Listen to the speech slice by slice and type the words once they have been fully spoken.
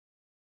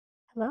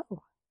Hello,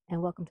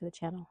 and welcome to the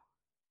channel.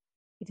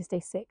 It is day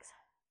 6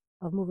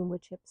 of moving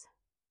wood chips.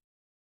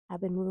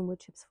 I've been moving wood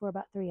chips for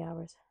about 3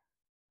 hours.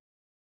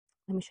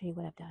 Let me show you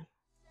what I've done.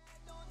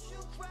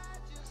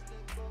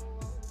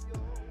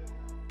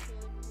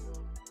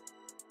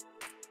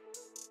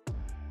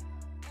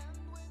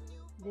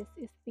 This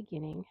is the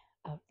beginning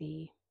of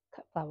the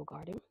cut flower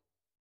garden,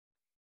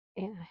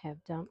 and I have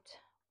dumped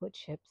wood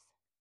chips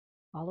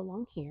all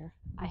along here.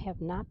 I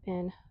have not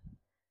been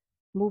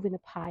moving the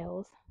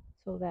piles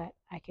so that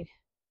I could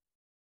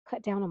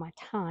cut down on my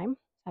time.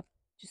 I've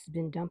just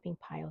been dumping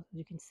piles, as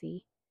you can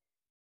see.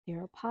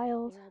 There are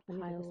piles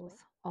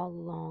all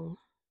along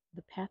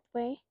the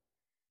pathway.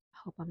 I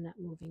hope I'm not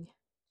moving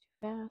too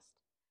fast.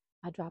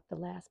 I dropped the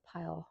last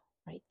pile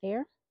right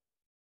there.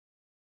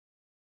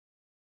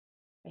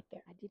 Right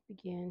there. I did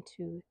begin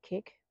to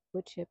kick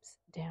wood chips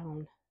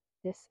down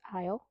this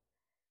aisle,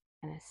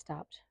 and I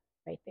stopped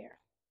right there.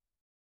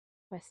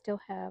 I still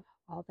have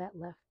all that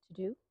left to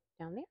do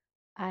down there.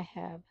 I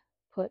have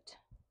put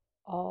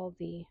all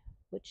the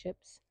wood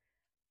chips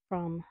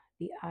from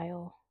the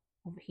aisle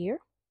over here.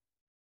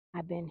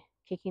 I've been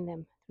kicking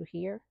them through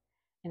here,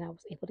 and I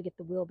was able to get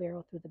the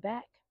wheelbarrow through the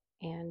back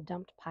and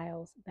dumped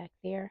piles back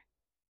there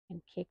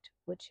and kicked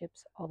wood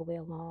chips all the way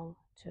along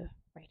to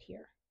right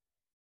here.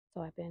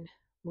 So I've been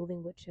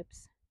moving wood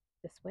chips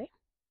this way.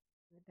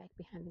 In the back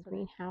behind the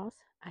greenhouse,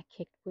 I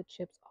kicked wood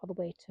chips all the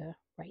way to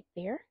right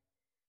there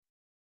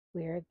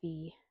where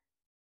the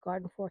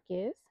garden fork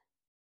is.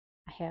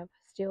 I have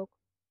still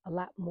a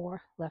lot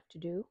more left to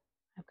do.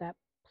 I've got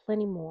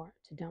plenty more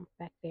to dump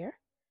back there,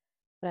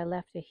 but I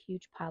left a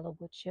huge pile of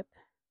wood chip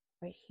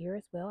right here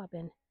as well. I've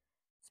been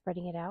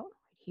spreading it out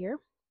right here,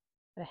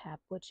 but I have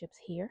wood chips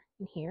here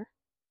and here.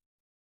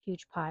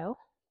 Huge pile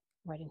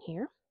right in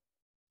here.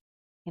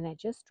 And I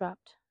just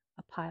dropped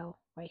a pile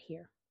right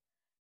here.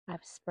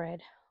 I've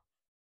spread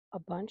a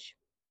bunch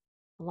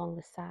along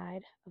the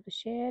side of the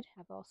shed.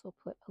 I've also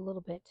put a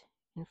little bit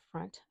in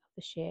front of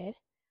the shed,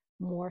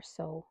 more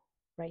so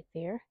right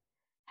there.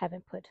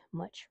 Haven't put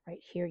much right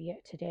here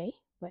yet today,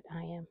 but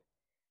I am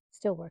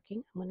still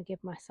working. I'm going to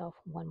give myself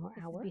one more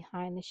hour.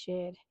 Behind the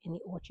shed in the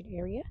orchard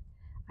area,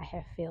 I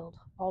have filled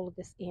all of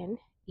this in,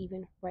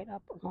 even right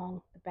up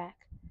along the back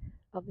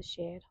of the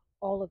shed.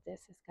 All of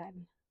this has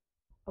gotten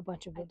a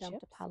bunch of wood chips. I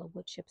dumped a pile of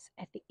wood chips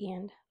at the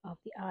end of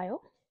the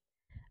aisle.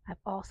 I've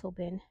also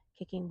been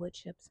kicking wood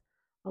chips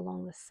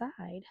along the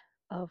side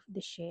of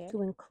the shed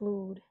to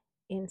include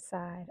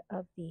inside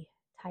of the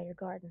entire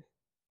garden.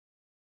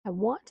 I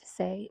want to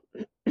say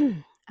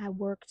I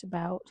worked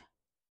about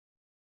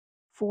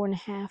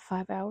 4.5,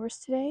 5 hours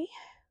today.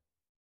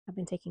 I've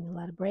been taking a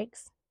lot of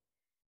breaks,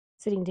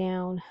 sitting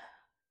down,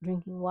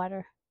 drinking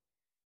water,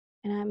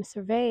 and I'm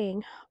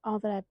surveying all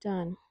that I've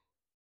done.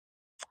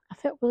 I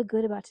felt really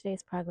good about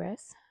today's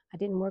progress. I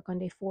didn't work on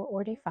day 4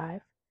 or day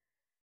 5.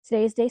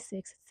 Today is day 6,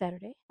 it's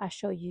Saturday. I'll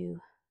show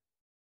you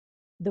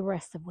the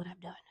rest of what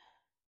I've done.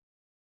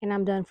 And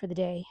I'm done for the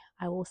day.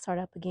 I will start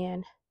up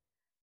again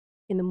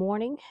in the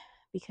morning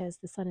because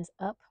the sun is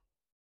up.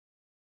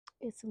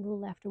 It's a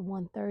little after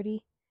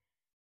 1:30,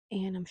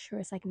 and I'm sure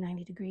it's like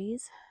 90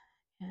 degrees.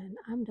 And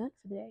I'm done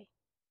for the day.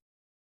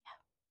 Yeah,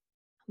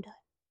 I'm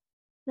done.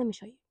 Let me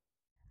show you.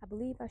 I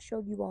believe I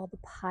showed you all the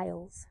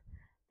piles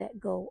that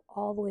go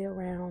all the way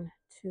around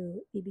to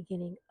the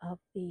beginning of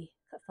the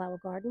cut flower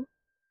garden.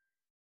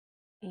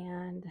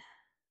 And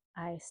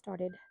I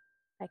started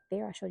back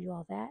there. I showed you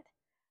all that.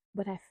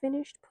 But I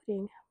finished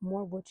putting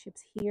more wood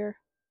chips here.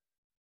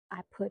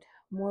 I put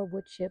more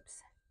wood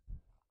chips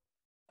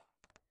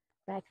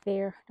back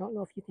there. Don't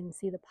know if you can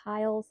see the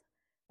piles.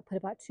 I put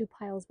about 2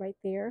 piles right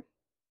there.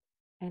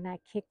 And I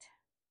kicked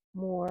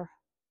more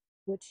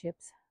wood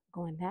chips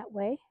going that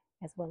way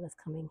as well as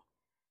coming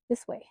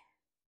this way.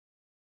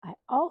 I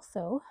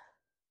also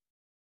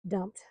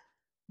dumped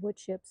wood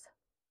chips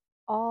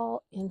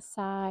all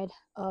inside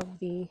of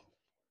the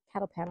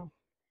cattle panel.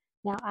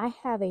 Now I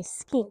have a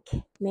skink,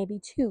 maybe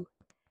 2,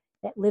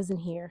 that lives in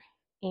here,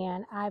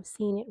 and I've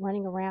seen it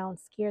running around,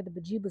 scare the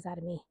bejeebus out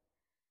of me.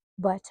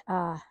 But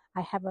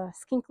I have a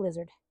skink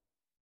lizard,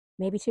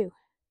 maybe 2.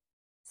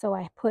 So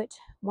I put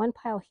 1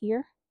 pile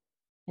here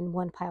and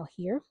 1 pile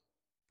here,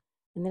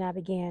 and then I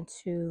began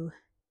to,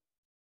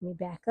 let me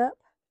back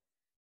up,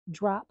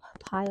 drop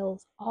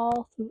piles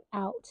all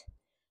throughout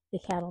the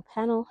cattle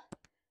panel,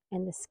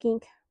 and the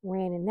skink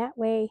ran in that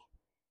way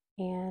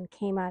and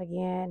came out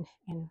again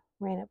and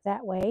ran up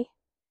that way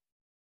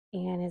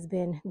and has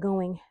been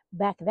going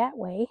back that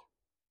way.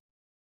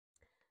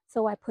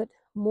 So I put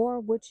more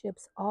wood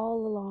chips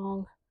all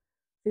along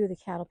through the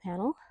cattle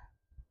panel.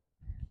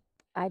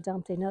 I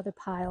dumped another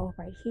pile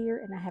right here,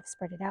 and I have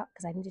spread it out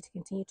because I needed to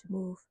continue to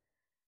move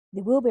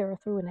the wheelbarrow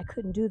through, and I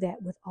couldn't do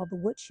that with all the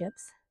wood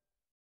chips.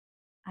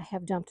 I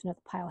have dumped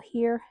another pile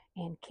here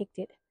and kicked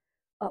it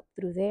up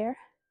through there.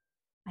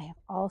 I have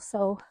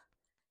also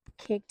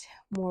kicked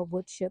more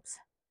wood chips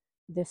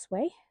this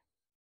way,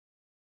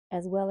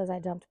 as well as I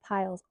dumped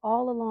piles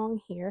all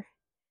along here,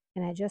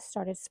 and I just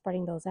started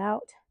spreading those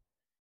out.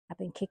 I've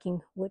been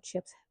kicking wood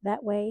chips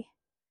that way,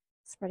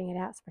 spreading it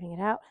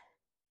out,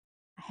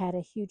 I had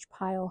a huge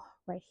pile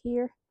right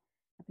here.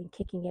 I've been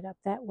kicking it up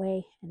that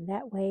way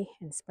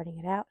and spreading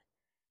it out,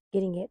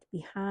 getting it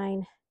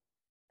behind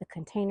the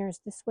containers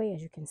this way.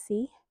 As you can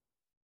see,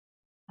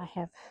 I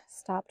have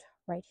stopped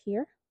right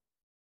here,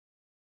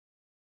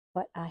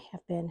 but I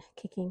have been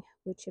kicking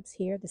wood chips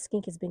here. The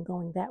skink has been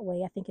going that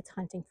way. I think it's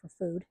hunting for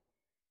food.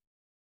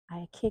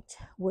 I kicked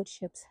wood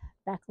chips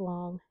back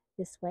along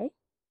this way.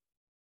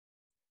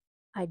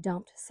 I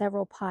dumped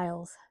several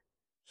piles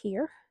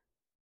here,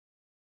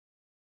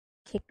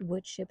 kicked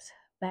wood chips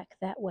back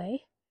that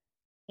way,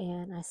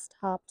 and I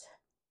stopped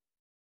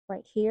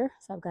right here.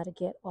 So I've got to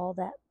get all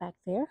that back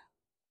there.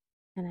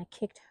 And I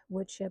kicked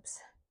wood chips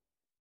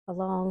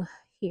along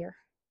here,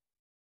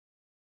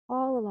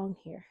 all along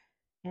here,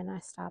 and I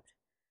stopped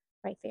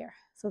right there.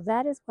 So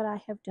that is what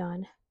I have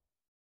done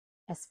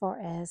as far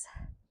as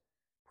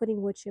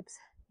putting wood chips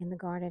in the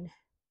garden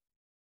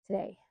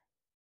today.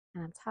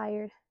 And I'm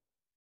tired,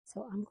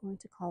 so I'm going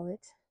to call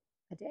it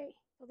a day.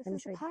 So this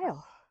is the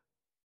pile.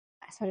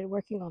 I started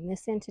working on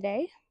this end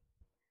today,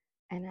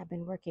 and I've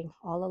been working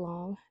all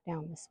along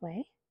down this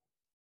way.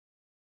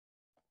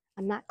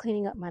 I'm not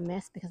cleaning up my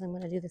mess because I'm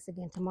going to do this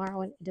again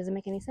tomorrow, and it doesn't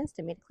make any sense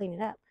to me to clean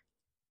it up.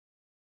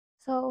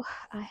 So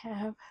I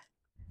have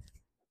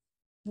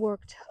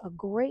worked a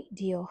great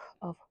deal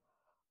of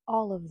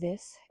all of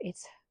this.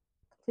 It's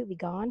completely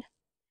gone.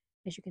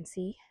 As you can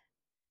see,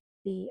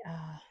 the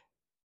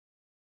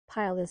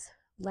pile is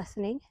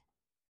lessening.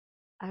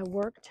 I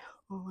worked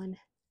on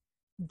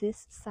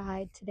this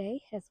side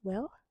today as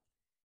well.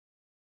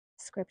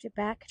 Scraped it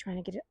back, trying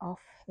to get it off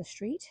the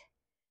street,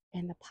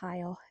 and the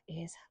pile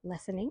is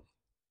lessening.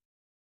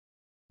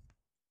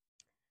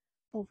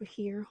 Over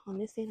here on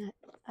this end,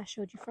 I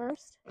showed you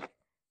first,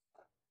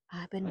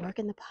 I've been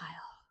working the pile.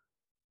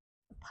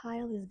 The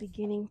pile is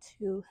beginning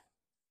to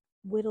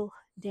whittle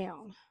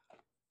down.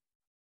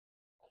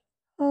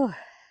 Oh,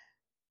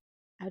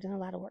 I've done a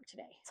lot of work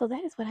today. So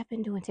that is what I've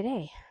been doing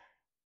today.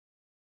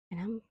 And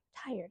I'm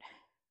tired,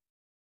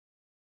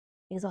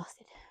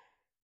 exhausted,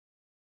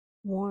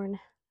 worn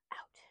out.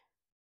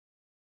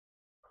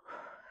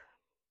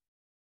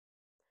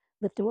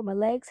 Lifting with my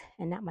legs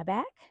and not my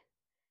back,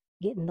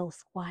 getting those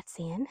squats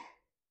in.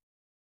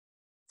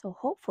 So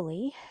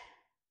hopefully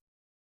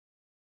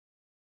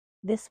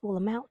this will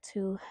amount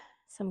to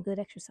some good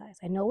exercise.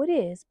 I know it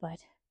is, but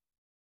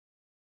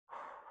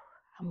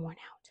I'm worn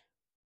out.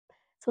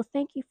 So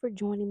thank you for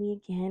joining me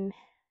again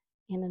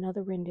in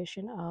another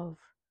rendition of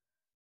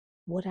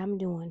what I'm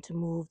doing to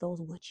move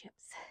those wood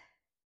chips.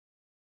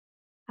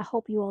 I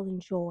hope you all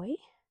enjoy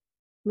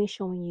me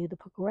showing you the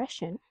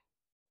progression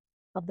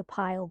of the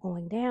pile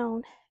going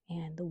down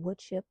and the wood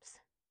chips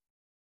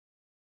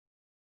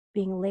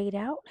being laid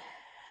out.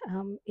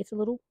 It's a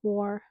little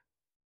more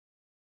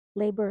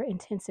labor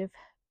intensive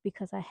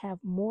because I have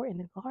more in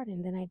the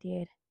garden than I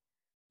did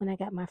when I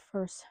got my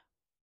first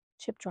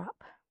ChipDrop.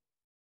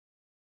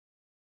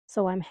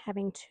 So I'm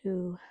having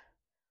to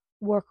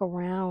work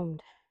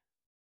around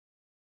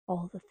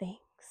all the things.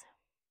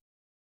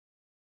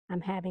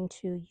 I'm having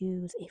to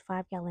use a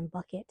 5-gallon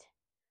bucket,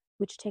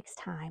 which takes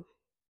time.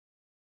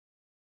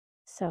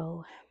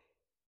 So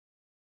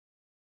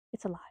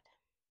it's a lot.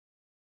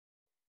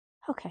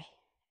 Okay,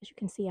 as you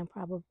can see,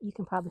 you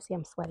can probably see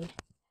I'm sweating.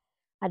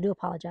 I do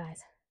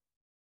apologize.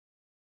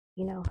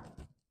 You know,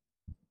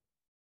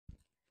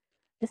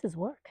 this is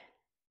work.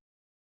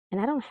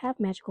 And I don't have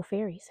magical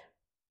fairies.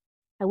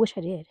 I wish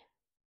I did.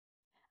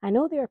 I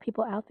know there are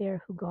people out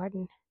there who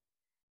garden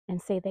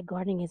and say that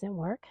gardening isn't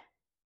work.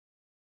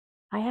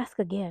 I ask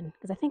again,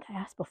 because I think I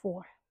asked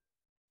before.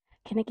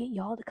 Can I get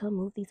y'all to come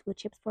move these wood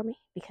chips for me?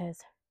 Because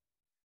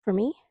for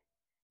me,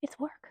 it's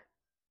work.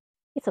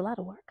 It's a lot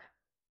of work.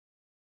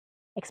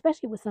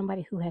 Especially with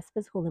somebody who has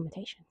physical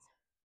limitations.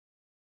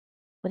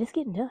 But it's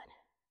getting done.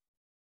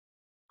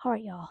 All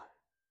right, y'all.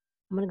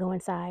 I'm going to go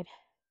inside,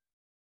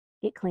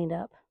 get cleaned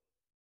up,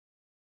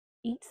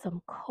 eat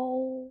some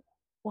cold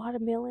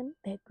watermelon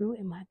that grew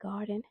in my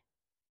garden,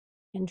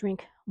 and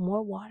drink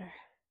more water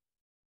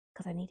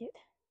because I need it.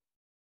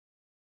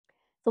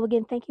 So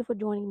again, thank you for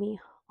joining me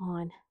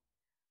on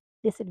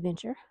this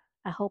adventure.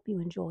 I hope you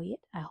enjoy it.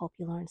 I hope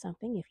you learn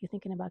something. If you're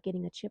thinking about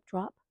getting a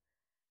ChipDrop,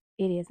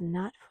 it is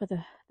not for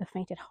the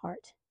faint at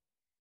heart.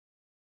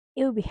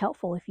 It would be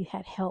helpful if you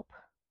had help,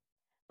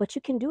 but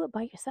you can do it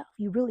by yourself.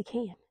 You really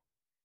can.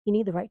 You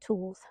need the right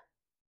tools.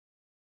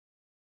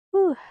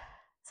 Whew.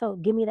 So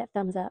give me that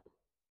thumbs up.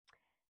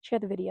 Share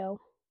the video.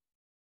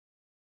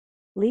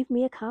 Leave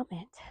me a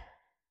comment.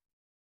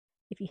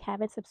 If you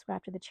haven't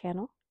subscribed to the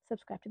channel,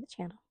 subscribe to the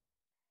channel.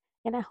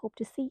 And I hope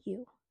to see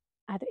you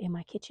either in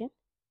my kitchen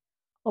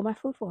or my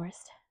food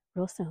forest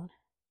real soon.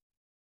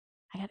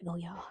 I gotta go,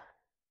 y'all.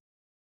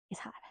 It's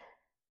hot.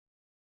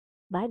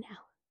 Bye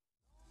now.